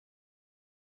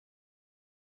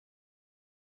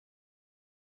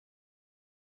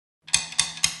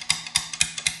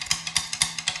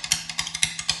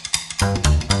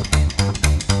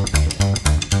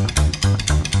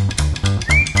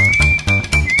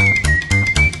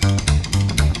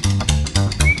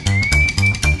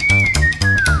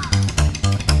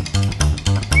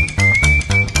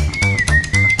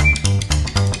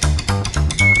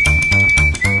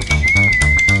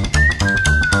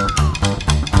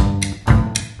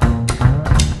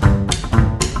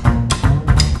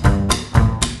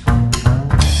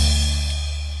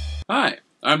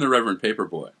the Reverend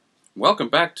Paperboy. Welcome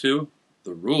back to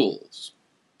The Rules.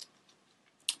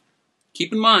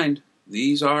 Keep in mind,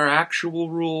 these are actual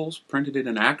rules printed in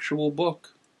an actual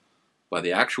book by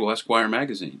the actual Esquire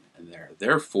Magazine, and they're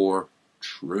therefore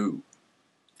true.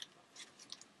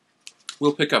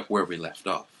 We'll pick up where we left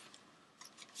off.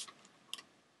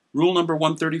 Rule number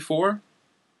 134.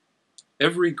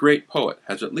 Every great poet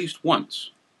has at least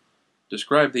once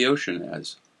described the ocean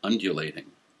as undulating.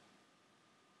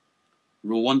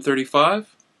 Rule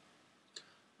 135.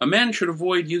 A man should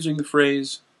avoid using the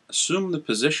phrase, assume the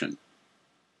position,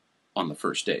 on the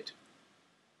first date.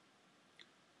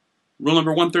 Rule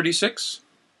number 136.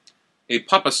 A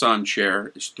papasan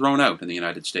chair is thrown out in the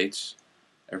United States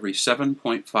every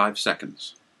 7.5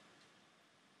 seconds.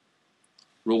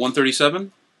 Rule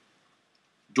 137.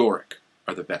 Doric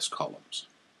are the best columns.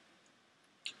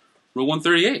 Rule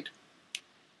 138.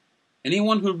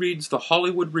 Anyone who reads The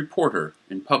Hollywood Reporter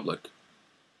in public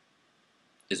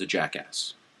is a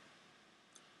jackass.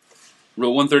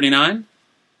 Rule 139.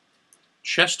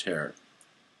 Chest hair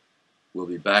will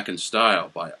be back in style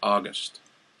by August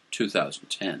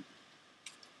 2010.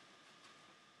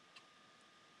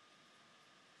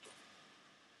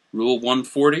 Rule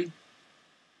 140.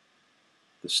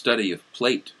 The study of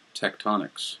plate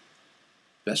tectonics,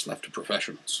 best left to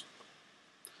professionals.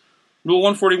 Rule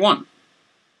 141.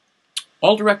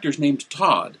 All directors named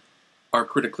Todd are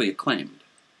critically acclaimed.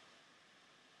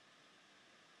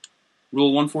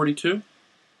 Rule 142.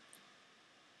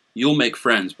 You'll make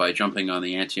friends by jumping on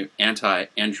the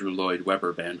anti-Andrew Lloyd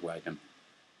Webber bandwagon.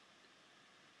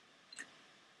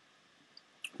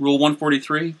 Rule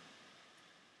 143.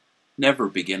 Never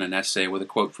begin an essay with a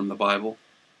quote from the Bible,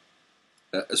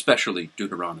 especially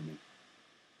Deuteronomy.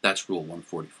 That's Rule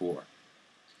 144.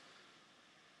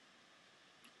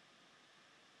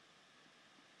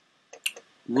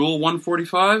 Rule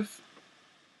 145.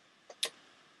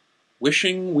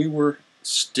 Wishing we were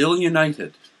still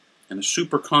united in a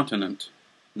supercontinent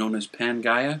known as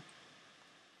Pangaea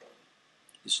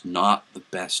is not the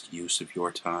best use of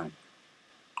your time.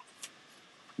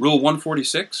 Rule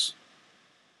 146.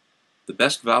 The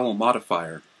best vowel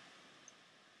modifier,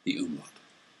 the umlaut.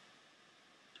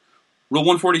 Rule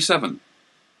 147.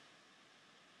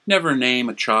 Never name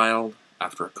a child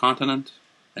after a continent,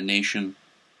 a nation,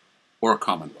 or a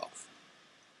commonwealth.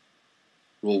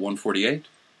 Rule 148.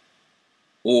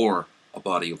 Or a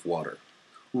body of water.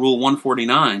 Rule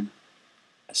 149.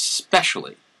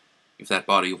 Especially if that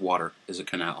body of water is a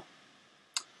canal.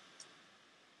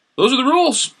 Those are the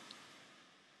rules.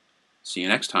 See you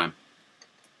next time.